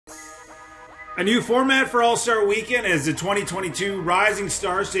A new format for All-Star Weekend as the 2022 Rising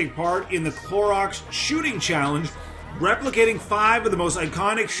Stars take part in the Clorox Shooting Challenge, replicating 5 of the most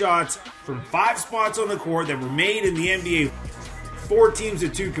iconic shots from 5 spots on the court that were made in the NBA. 4 teams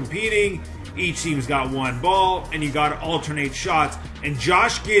of 2 competing, each team's got 1 ball, and you gotta alternate shots. And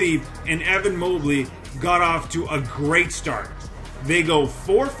Josh Giddey and Evan Mobley got off to a great start. They go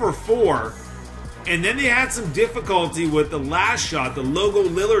 4 for 4, and then they had some difficulty with the last shot, the Logo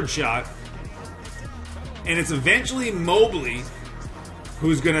Lillard shot. And it's eventually Mobley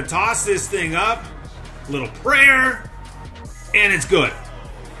who's going to toss this thing up, little prayer, and it's good.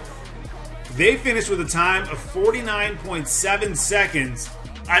 They finished with a time of 49.7 seconds.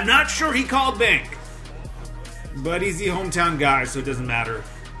 I'm not sure he called bank, but he's the hometown guy, so it doesn't matter.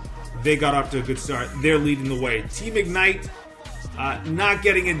 They got off to a good start. They're leading the way. Team Ignite not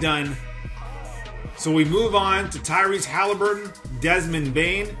getting it done. So we move on to Tyrese Halliburton, Desmond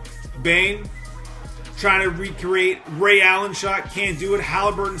Bane. Bane trying to recreate Ray Allen shot, can't do it.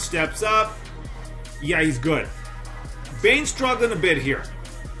 Halliburton steps up. Yeah, he's good. Bane's struggling a bit here.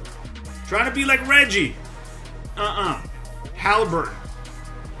 Trying to be like Reggie. Halliburton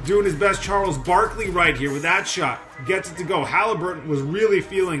doing his best Charles Barkley right here with that shot. Gets it to go. Halliburton was really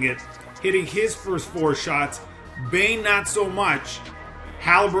feeling it, hitting his first 4 shots. Bane not so much.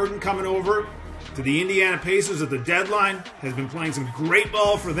 Halliburton coming over to the Indiana Pacers at the deadline. Has been playing some great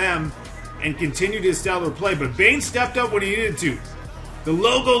ball for them and continued his stellar play, but Bane stepped up when he needed to. The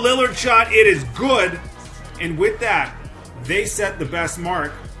Logo Lillard shot, it is good, and with that, they set the best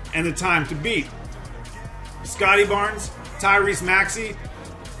mark and the time to beat. Scotty Barnes, Tyrese Maxey,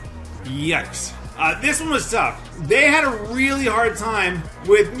 yikes. This one was tough. They had a really hard time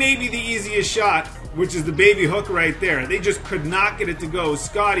with maybe the easiest shot, which is the baby hook right there. They just could not get it to go.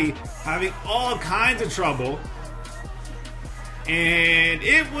 Scotty having all kinds of trouble. And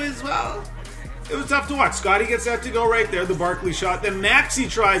it was tough to watch. Scotty gets that to go right there, the Barkley shot. Then Maxey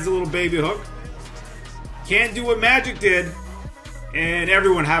tries a little baby hook. Can't do what Magic did. And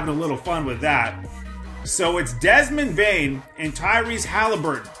everyone having a little fun with that. So it's Desmond Bane and Tyrese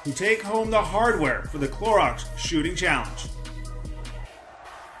Halliburton who take home the hardware for the Clorox Shooting Challenge.